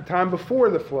back to the time before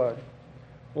the flood.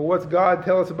 Well, what's God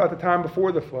tell us about the time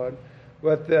before the flood?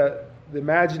 But the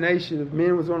imagination of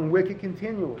men was on wicked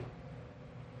continually.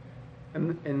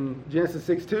 And in Genesis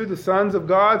 6:2, the sons of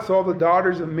God saw the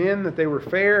daughters of men that they were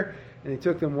fair, and they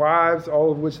took them wives,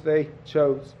 all of which they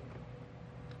chose.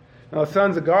 Now, the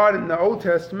sons of God in the Old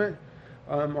Testament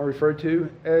are referred to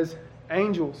as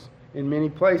angels in many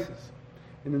places.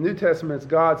 In the New Testament, it's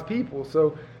God's people.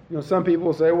 So, some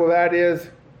people say, well, that is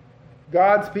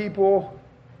God's people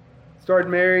started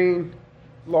marrying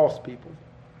lost people.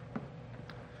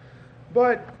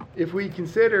 But if we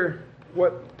consider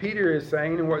what Peter is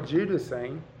saying and what Jude is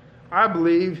saying, I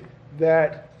believe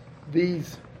that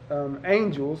these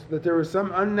angels, that there was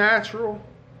some unnatural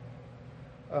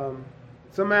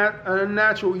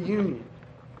union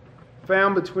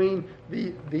found between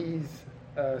these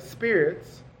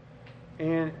spirits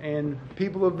and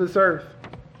people of this earth.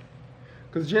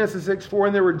 Because Genesis 6:4,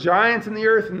 and there were giants in the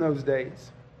earth in those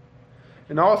days.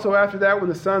 And also after that, when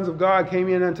the sons of God came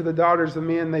in unto the daughters of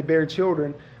men, they bare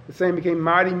children. The same became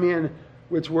mighty men,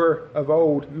 which were of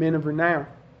old, men of renown.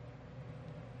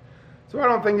 So I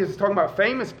don't think this is talking about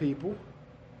famous people.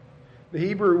 The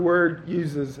Hebrew word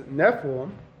uses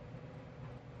Nephilim.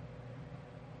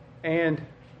 And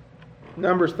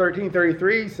Numbers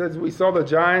 13:33 says, we saw the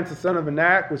giants, the son of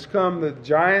Anak, which come, the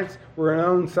giants were in our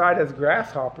own sight as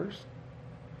grasshoppers.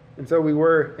 And so we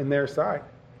were in their sight.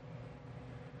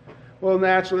 Well,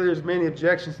 naturally, there's many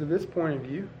objections to this point of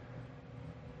view.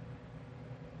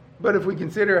 But if we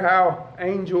consider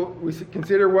we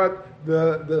consider what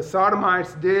the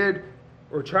Sodomites did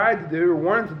or tried to do or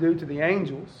wanted to do to the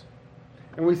angels,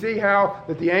 and we see how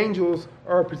that the angels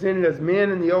are presented as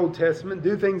men in the Old Testament,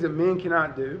 do things that men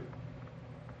cannot do.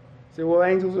 Say, well,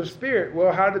 angels are spirit.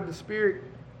 Well, how did the spirit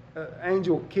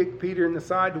angel kick Peter in the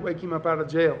side to wake him up out of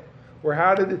jail? Or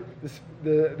how did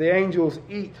the angels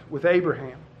eat with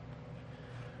Abraham?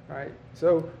 Right?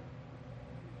 So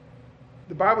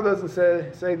the Bible doesn't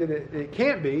say that it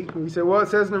can't be. We say, well, it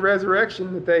says in the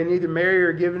resurrection that they neither marry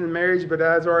or given in marriage, but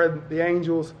as are the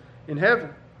angels in heaven.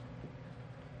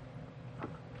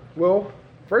 Well,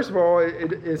 first of all,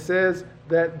 it says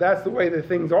that that's the way that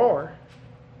things are.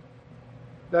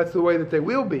 That's the way that they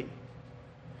will be.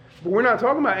 But we're not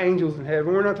talking about angels in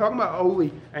heaven. We're not talking about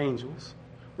holy angels.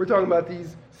 We're talking about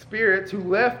these spirits who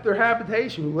left their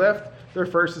habitation, who left their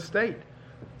first estate.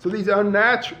 So it's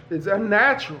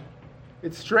unnatural.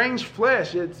 It's strange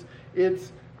flesh.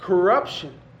 It's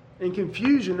corruption and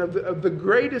confusion of the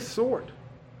greatest sort.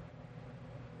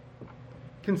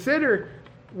 Consider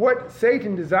what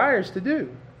Satan desires to do.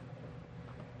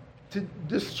 To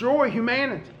destroy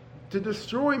humanity. To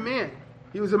destroy men.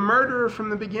 He was a murderer from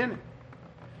the beginning.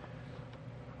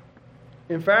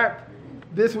 In fact,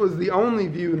 this was the only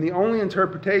view and the only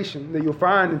interpretation that you'll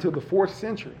find until the 4th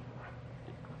century.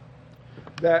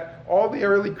 That all the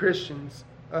early Christians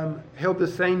held the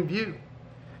same view.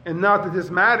 And not that this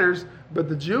matters, but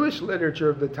the Jewish literature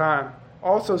of the time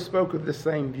also spoke of the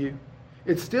same view.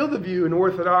 It's still the view in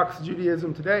Orthodox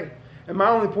Judaism today. And my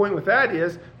only point with that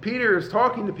is, Peter is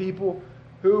talking to people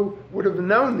who would have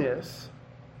known this.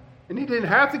 And he didn't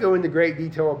have to go into great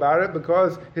detail about it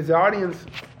because his audience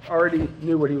already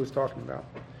knew what he was talking about.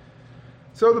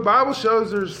 So the Bible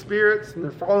shows there's spirits and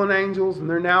they're fallen angels and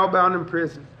they're now bound in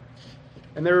prison.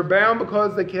 And they were bound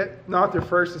because they kept not their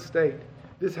first estate.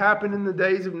 This happened in the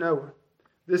days of Noah.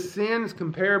 This sin is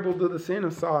comparable to the sin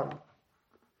of Sodom.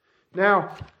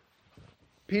 Now,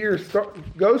 Peter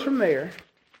goes from there,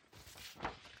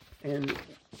 and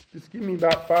just give me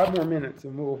about 5 more minutes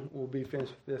and we'll be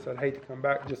finished with this. I'd hate to come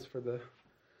back just for the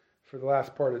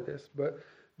last part of this. But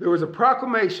there was a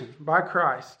proclamation by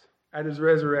Christ at his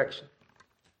resurrection.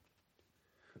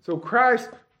 So Christ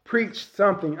preached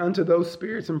something unto those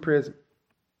spirits in prison.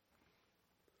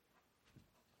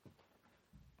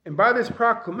 And by this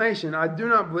proclamation, I do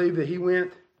not believe that he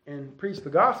went and preached the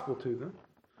gospel to them.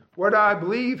 What I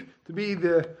believe to be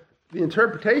the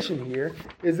interpretation here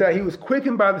is that he was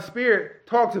quickened by the Spirit,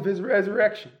 talks of his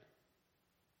resurrection.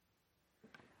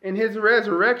 And his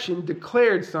resurrection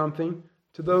declared something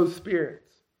to those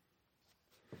spirits.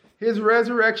 His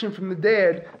resurrection from the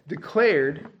dead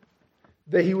declared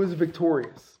that he was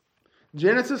victorious.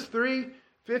 Genesis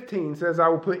 3:15 says, I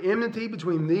will put enmity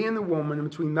between thee and the woman, and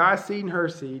between thy seed and her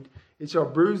seed. It shall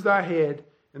bruise thy head,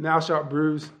 and thou shalt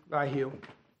bruise thy heel.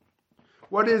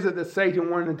 What is it that Satan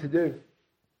wanted to do?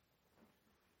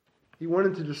 He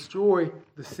wanted to destroy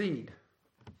the seed.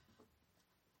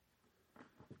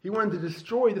 He wanted to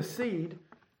destroy the seed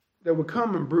that would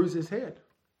come and bruise his head.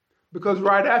 Because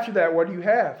right after that, what do you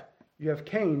have? You have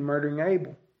Cain murdering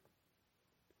Abel.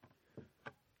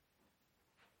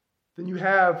 Then you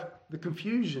have the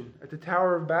confusion at the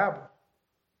Tower of Babel.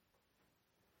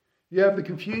 You have the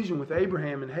confusion with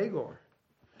Abraham and Hagar.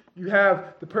 You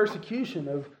have the persecution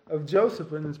of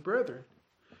Joseph and his brethren.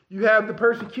 You have the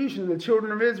persecution of the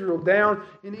children of Israel down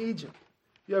in Egypt.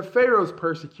 You have Pharaoh's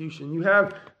persecution. You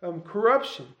have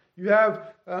corruption. You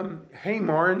have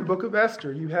Hamar in the book of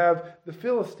Esther. You have the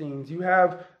Philistines. You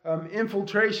have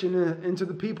infiltration into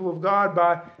the people of God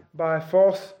by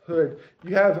falsehood.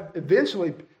 You have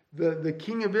eventually the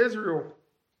king of Israel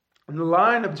and the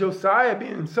line of Josiah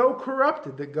being so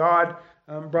corrupted that God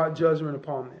brought judgment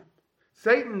upon them.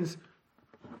 Satan's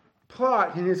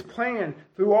plot and his plan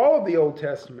through all of the Old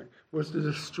Testament was to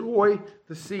destroy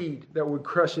the seed that would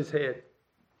crush his head.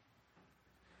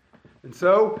 And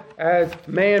so, as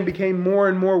man became more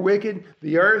and more wicked,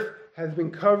 the earth has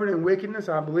been covered in wickedness.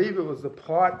 I believe it was the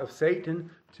plot of Satan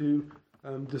to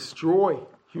destroy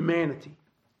humanity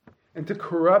and to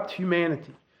corrupt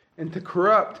humanity and to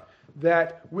corrupt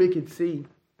that wicked seed.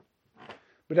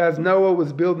 But as Noah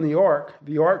was building the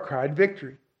ark cried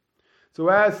victory. So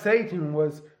as Satan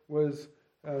was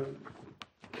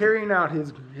carrying out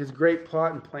his great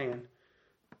plot and plan,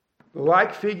 the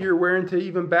like figure whereunto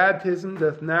even baptism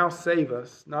doth now save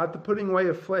us, not the putting away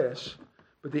of flesh,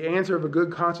 but the answer of a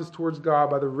good conscience towards God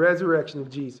by the resurrection of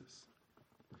Jesus.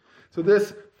 So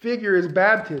this figure is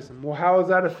baptism. Well, how is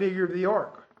that a figure of the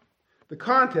ark? The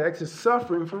context is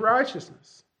suffering for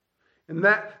righteousness. And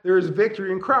that there is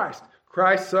victory in Christ.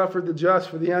 Christ suffered the just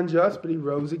for the unjust, but he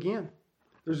rose again.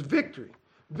 There's victory.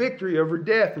 Victory over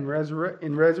death in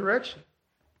resurrection.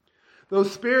 Those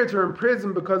spirits are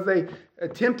imprisoned because they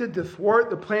attempted to thwart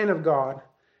the plan of God.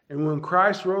 And when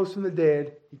Christ rose from the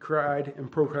dead, he cried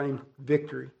and proclaimed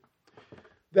victory.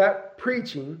 That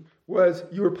preaching was,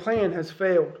 your plan has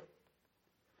failed.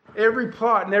 Every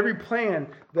plot and every plan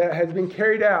that has been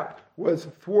carried out was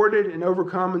thwarted and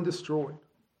overcome and destroyed.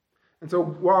 And so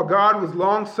while God was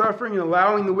long-suffering and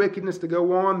allowing the wickedness to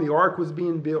go on, the ark was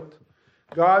being built.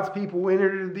 God's people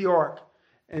entered into the ark,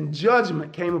 and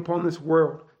judgment came upon this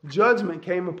world. Judgment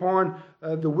came upon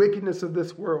the wickedness of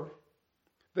this world.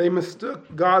 They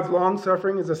mistook God's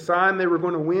long-suffering as a sign they were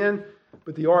going to win,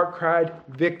 but the ark cried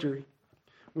victory.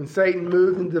 When Satan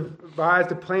moved and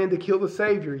devised a plan to kill the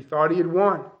Savior, he thought he had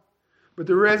won. But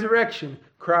the resurrection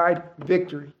cried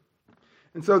victory.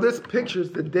 And so this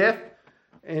pictures the death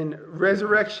and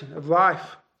resurrection of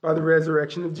life by the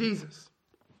resurrection of Jesus.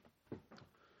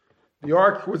 The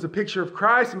ark was a picture of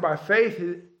Christ, and by faith,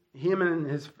 him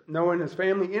and Noah and his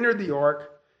family entered the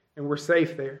ark and were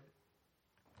safe there.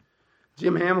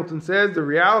 Jim Hamilton says the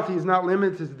reality is not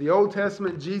limited to the Old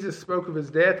Testament. Jesus spoke of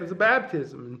his death as a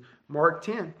baptism in Mark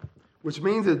 10, which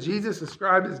means that Jesus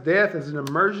described his death as an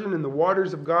immersion in the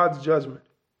waters of God's judgment.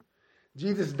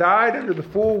 Jesus died under the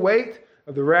full weight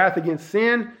of the wrath against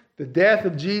sin. The death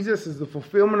of Jesus is the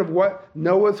fulfillment of what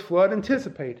Noah's flood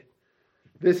anticipated.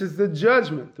 This is the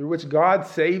judgment through which God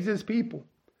saves his people.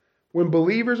 When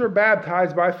believers are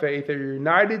baptized by faith, they are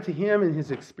united to him in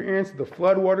his experience of the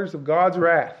floodwaters of God's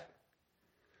wrath.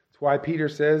 That's why Peter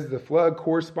says the flood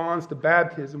corresponds to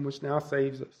baptism, which now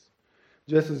saves us.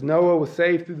 Just as Noah was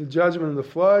saved through the judgment of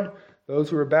the flood, those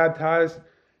who are baptized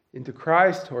into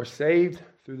Christ are saved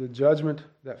through the judgment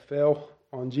that fell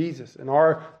on Jesus. And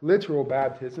our literal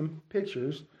baptism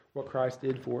pictures what Christ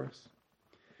did for us.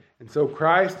 And so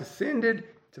Christ ascended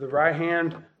to the right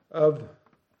hand of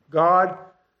God,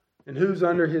 and who's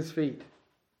under his feet?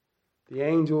 The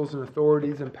angels and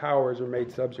authorities and powers are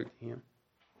made subject to him.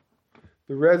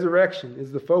 The resurrection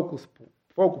is the focal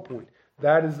point.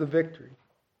 That is the victory.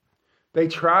 They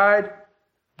tried,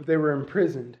 but they were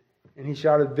imprisoned, and he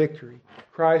shouted victory.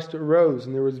 Christ arose,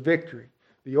 and there was victory.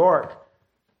 The ark,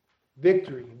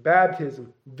 victory.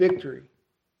 Baptism, victory.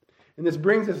 And this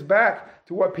brings us back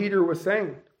to what Peter was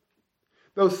saying.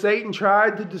 Though Satan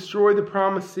tried to destroy the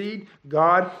promised seed,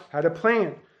 God had a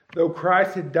plan. Though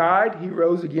Christ had died, he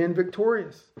rose again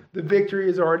victorious. The victory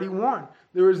is already won.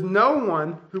 There is no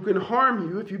one who can harm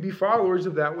you if you be followers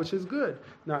of that which is good.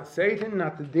 Not Satan,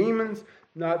 not the demons,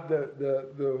 not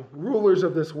the rulers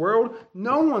of this world.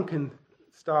 No one can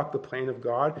stop the plan of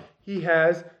God. He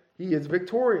is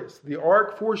victorious. The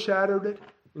ark foreshadowed it,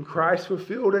 and Christ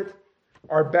fulfilled it.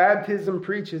 Our baptism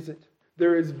preaches it.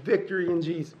 There is victory in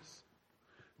Jesus.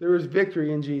 There is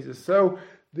victory in Jesus. So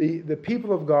the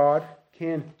people of God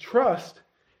can trust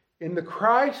in the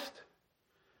Christ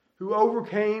who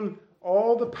overcame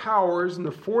all the powers and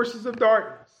the forces of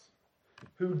darkness,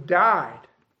 who died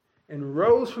and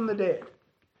rose from the dead,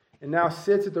 and now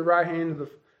sits at the right hand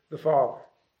of the Father.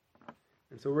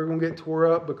 And so we're going to get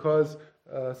tore up because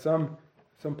some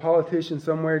politician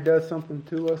somewhere does something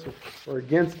to us or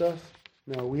against us.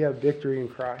 No, we have victory in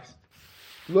Christ.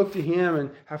 Look to him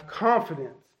and have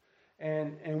confidence.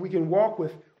 And we can walk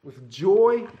with with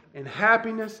joy and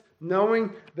happiness,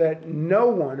 knowing that no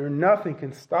one or nothing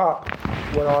can stop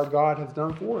what our God has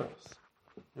done for us,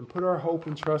 and put our hope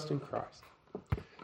and trust in Christ.